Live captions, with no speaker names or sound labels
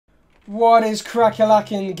What is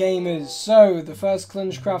crack-a-lackin', gamers? So, the first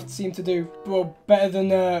Clungecraft seemed to do, well, better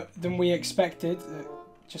than we expected.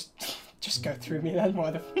 Just go through me then,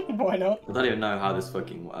 why not? I don't even know how this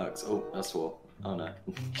fucking works. Oh, that's what. Oh no.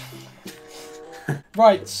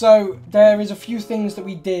 Right, so there is a few things that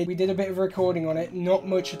we did. We did a bit of recording on it, not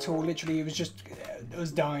much at all, literally, it was just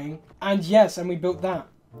us dying. And yes, and we built that.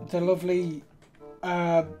 The lovely,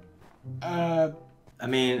 I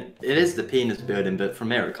mean, it is the penis building, but from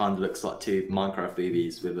here it kind of looks like two Minecraft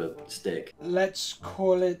boobies with a stick. let's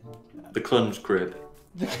call it... The Clunge crib.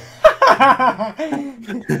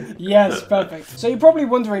 Yes, perfect. So you're probably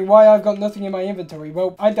wondering why I've got nothing in my inventory.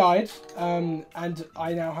 Well, I died, and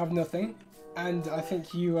I now have nothing. And I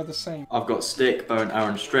think you are the same. I've got stick, bow and arrow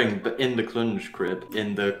and string, but in the Clunge crib,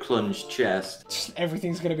 in the Clunge chest.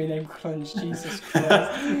 Everything's gonna be named Clunge, Jesus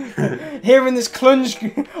Christ. Here in this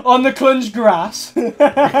Clunge, on the Clunge grass. There's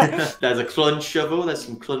a Clunge shovel, there's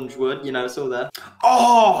some Clunge wood, you know, it's all there.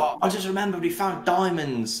 Oh, I just remembered we found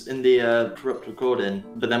diamonds in the corrupt recording,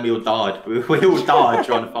 but then we all died. We all died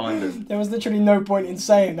trying to find them. There was literally no point in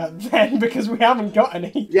saying that then, because we haven't got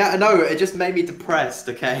any. Yeah, I know, it just made me depressed,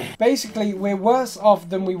 okay? Basically, we're worse off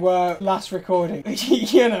than we were last recording.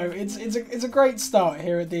 You know, it's a great start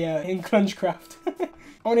here at the in Clungecraft.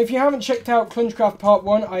 Oh, and if you haven't checked out Clungecraft Part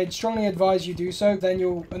 1, I'd strongly advise you do so. Then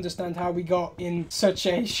you'll understand how we got in such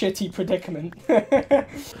a shitty predicament.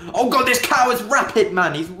 Oh god, this cow is rapid,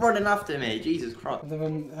 man! He's running after me, Jesus Christ. I've never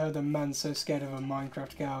heard a man so scared of a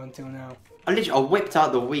Minecraft cow until now. I whipped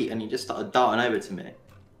out the wheat and he just started darting over to me.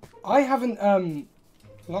 I haven't,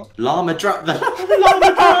 Llama drop the...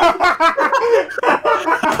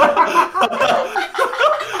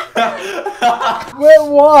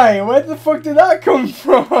 Why? Where the fuck did that come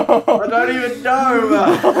from? I don't even know,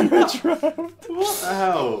 man. What the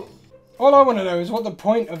hell? All I want to know is what the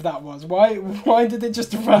point of that was. Why did it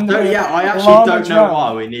just randomly... Yeah, I actually don't know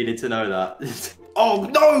why we needed to know that. Oh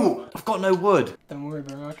no! I've got no wood. Don't worry,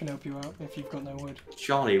 bro. I can help you out if you've got no wood.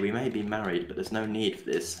 Charlie, we may be married, but there's no need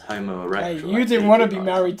for this homo erector. Hey, you didn't want to be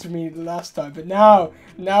married to me last time, but now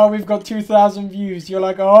we've got 2,000 views. You're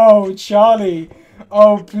like, oh, Charlie,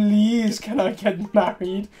 oh, please, can I get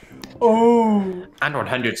married? Oh. And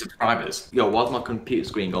 100 subscribers. Yo, why's my computer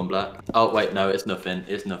screen gone black? Oh, wait, no, it's nothing.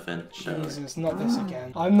 It's nothing. Jesus, not this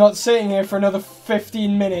again. I'm not sitting here for another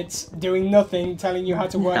 15 minutes doing nothing, telling you how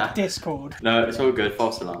to work Discord. No, it's all good.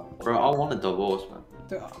 Faster now. Bro, I want a divorce, man.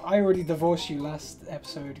 I already divorced you last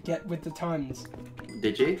episode. Get with the times.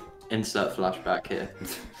 Did you? Insert flashback here.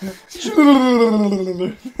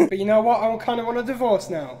 But you know what? I kind of want a divorce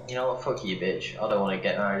now. You know what? Fuck you, bitch. I don't want to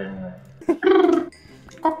get married anyway.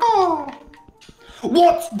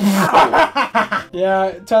 What? Yeah,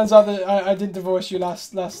 it turns out that I did divorce you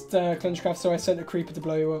last Clungecraft, so I sent a creeper to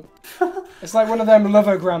blow you up. It's like one of them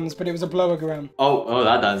lovergrams, but it was a blowogram. Oh,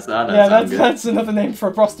 that does yeah, sound good. That's another name for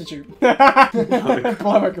a prostitute.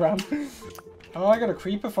 Blowogram. Oh, I got a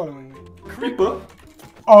creeper following me. Creeper?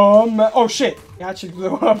 Oh shit! It actually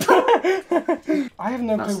blew up. I have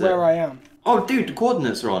no clue where I am. Oh, dude, the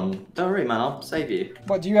coordinates are on. Don't worry, man. I'll save you.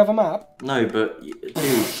 What, do you have a map? No, but...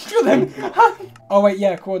 Dude. Oh, wait,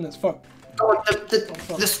 yeah, coordinates. Fuck. God,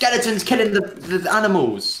 the skeleton's killing the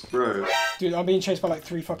animals, bro. Dude, I'm being chased by like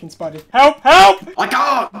 3 fucking spiders. Help! Help! I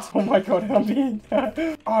can't! Oh my god, I'm being...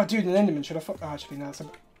 Oh, dude, an enderman. Should I fuck... Oh, actually, no, it's a...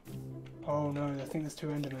 Oh, no, I think there's 2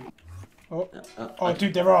 endermen. Oh, oh,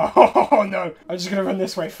 dude, there are. Oh, no. I'm just gonna run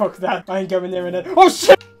this way. Fuck that. I ain't going near an end. Oh,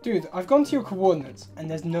 shit! Dude, I've gone to your coordinates, and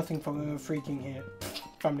there's nothing from them freaking here.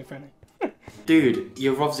 Family friendly. Dude,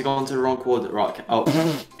 you've obviously gone to the wrong coordinate. Right, okay.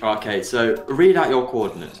 Oh, okay, so read out your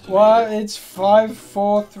coordinates. Well, it's 5,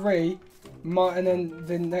 4, 3, and then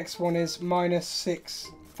the next one is -6,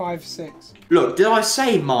 5, 6. Look, did I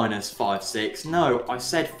say -5, 6? No, I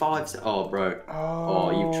said 5, 6. Oh, bro.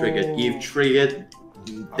 Oh, you've triggered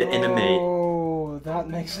the enemy. Oh, that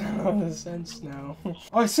makes a lot of sense now.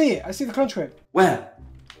 Oh, I see it. I see the Clunge crib. Where?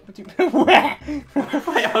 What do you... Where?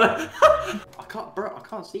 Wait, I can't, bro. I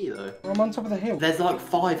can't see you though. I'm on top of the hill. There's like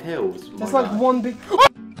 5 hills. There's like one big...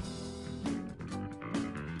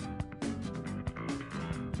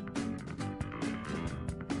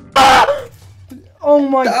 Oh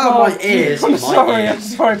my god! My ears! I'm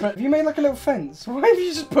sorry, but have you made like a little fence? Why have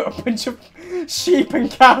you just put a bunch of sheep and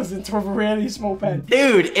cows into a really small pen?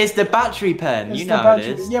 Dude, it's the battery pen. You know how it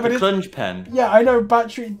is. Yeah, but the Clunge pen. Yeah, I know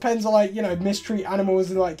battery pens are like, you know, mistreat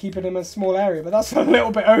animals and like keeping them in a small area, but that's a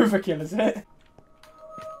little bit overkill, isn't it?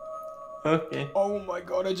 Okay. Oh my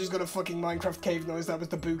god, I just got a fucking Minecraft cave noise. That was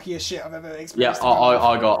the bookiest shit I've ever experienced. Yeah,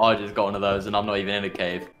 I just got one of those and I'm not even in a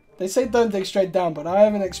cave. They say don't dig straight down, but I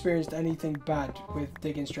haven't experienced anything bad with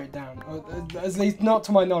digging straight down. Or, at least not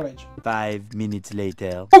to my knowledge. 5 minutes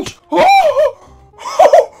later.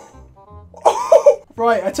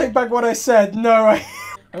 Right, I take back what I said. No, I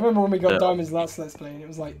remember when we got diamonds last Let's Play, and it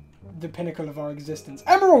was like the pinnacle of our existence.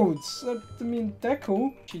 Emeralds! I mean, they're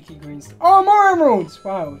cool. Cheeky greens. Oh, more emeralds!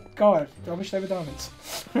 Wow, God, I wish they were diamonds.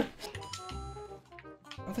 Oh,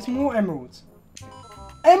 there's more emeralds.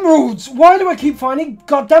 Emeralds! Why do I keep finding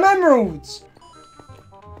goddamn emeralds?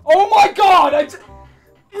 Oh my God!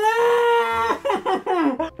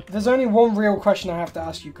 There's only one real question I have to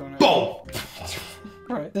ask you, Connor. Boom!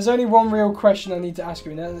 Right. There's only one real question I need to ask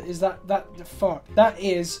you, and that is that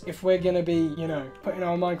is if we're gonna be, you know, putting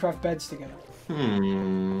our Minecraft beds together.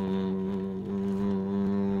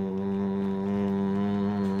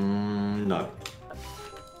 No.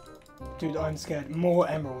 Dude, I'm scared. More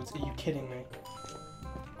emeralds? Are you kidding me?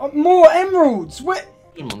 More emeralds? What?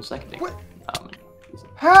 1 second. What?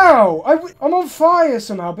 How? I'm on fire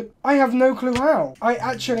somehow, but I have no clue how. I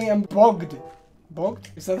actually am bogged.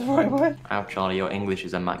 Bogged? Is that the right word? Wow, Charlie, your English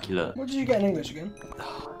is immaculate. What did you get in English again?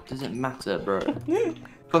 Doesn't matter, bro.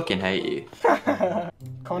 Fucking hate you.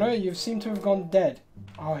 Connor, you seem to have gone dead.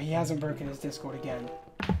 Oh, he hasn't broken his Discord again.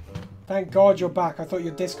 Thank God you're back. I thought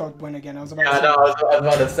your Discord went again. I was about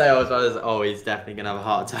to say. I was about to say, oh, he's definitely gonna have a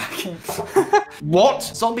heart attack. What?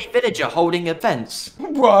 Zombie villager holding a fence.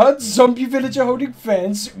 What? Zombie villager holding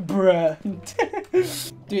fence? Bruh.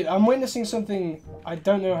 Dude, I'm witnessing something I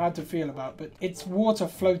don't know how to feel about, but it's water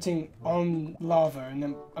floating on lava,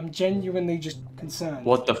 and I'm genuinely just concerned.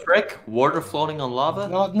 What the frick? Water floating on lava?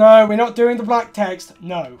 No, we're not doing the black text.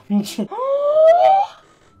 No.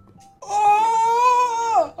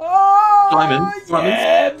 Diamond.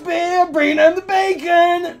 Yeah, beer, bring home the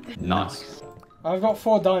bacon. Nice. I've got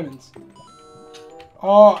 4 diamonds.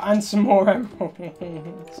 Oh, and some more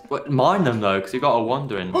emeralds. But mine them though, because you got a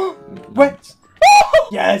wandering. Wait.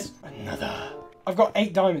 Yes, another. I've got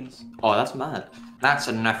 8 diamonds. Oh, that's mad. That's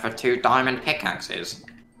enough for 2 diamond pickaxes.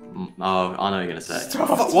 Oh, I know what you're gonna say.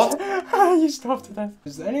 Starved. What? You starved to death.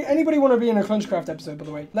 Does anybody want to be in a Clungecraft episode, by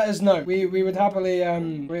the way? Let us know. We would happily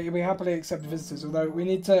we happily accept visitors, although we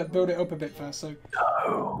need to build it up a bit first. So.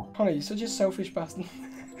 No. Connor, you're such a selfish bastard.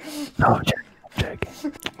 No, I'm joking.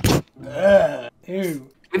 Ew.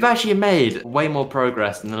 We've actually made way more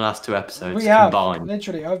progress in the last 2 episodes We have. combined.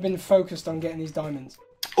 Literally, I've been focused on getting these diamonds.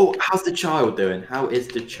 Oh, how's the child doing? How is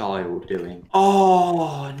the child doing?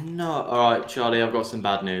 Oh, no. Alright, Charlie, I've got some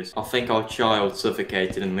bad news. I think our child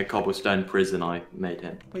suffocated in the cobblestone prison I made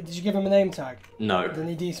him. Wait, did you give him a name tag? No. Then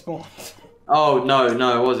he despawned. Oh, no,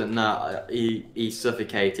 it wasn't that. He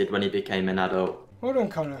suffocated when he became an adult. Hold on,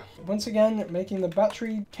 Connor. Once again, making the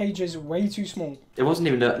battery cages way too small. It wasn't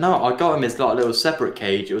even a... No, I got him as like a little separate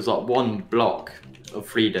cage. It was like 1 block of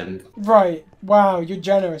freedom. Right. Wow, you're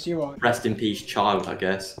generous, you are. Rest in peace, child, I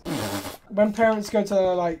guess. When parents go to,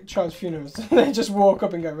 like, child's funerals, they just walk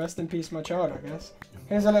up and go, rest in peace, my child, I guess.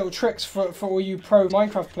 Here's a little tricks for all you pro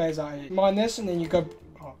Minecraft players out here. Mine this, and then you go...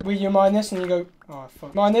 Oh. Will you mine this, and you go... Oh,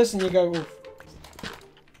 fuck. Mine this, and you go...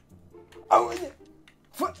 Oh,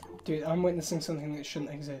 fuck. Dude, I'm witnessing something that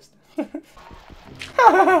shouldn't exist. No!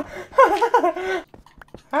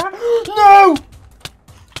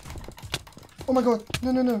 Oh my God!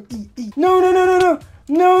 No! Eat! No!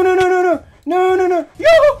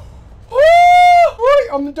 Yo! Right,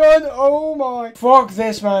 I'm done. Oh my! Fuck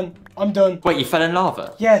this, man. I'm done. Wait, you fell in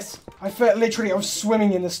lava? Yes, I felt literally. I was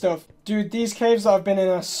swimming in the stuff, dude. These caves that I've been in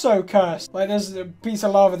are so cursed. Like, there's a piece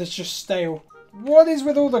of lava that's just stale. What is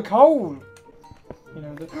with all the coal? You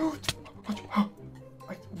know,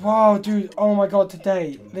 wow, dude, oh my God,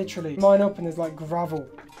 today, literally, mine up and there's like gravel.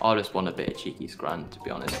 I just want a bit of cheeky scran, to be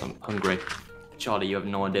honest. I'm hungry. Charlie, you have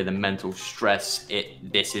no idea the mental stress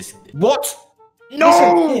this is. What? No!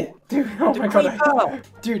 Listen here, dude, oh my God.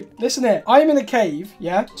 Dude, listen here. I am in a cave,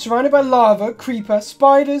 yeah? Surrounded by lava, creeper,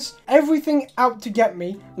 spiders, everything out to get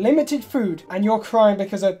me, limited food, and you're crying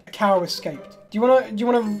because a cow escaped. Do you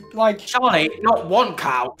wanna, like... Charlie, not 1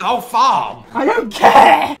 cow, the whole farm! I don't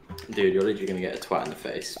care! Dude, you're literally gonna get a twat in the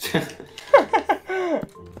face.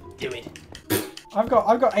 Do it. I've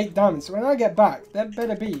got 8 diamonds, so when I get back, there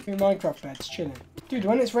better be 2 Minecraft beds chilling. Dude,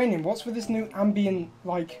 when it's raining, what's with this new ambient,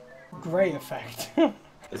 like, grey effect?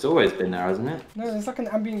 It's always been there, hasn't it? No, there's like an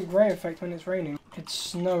ambient grey effect when it's raining. It's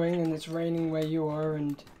snowing and it's raining where you are,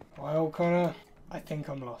 and... Well, Connor, I think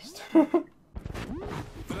I'm lost.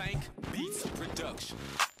 Blank Beats Production.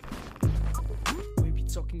 We be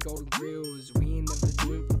talking golden grills, we ain't never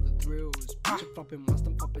doing for the thrills. Bitch, I'm flopping whilst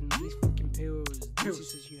I'm popping on these fucking pills. She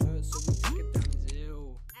says you hurt, so we take it down as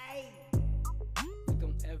ill. We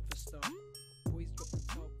don't ever stop.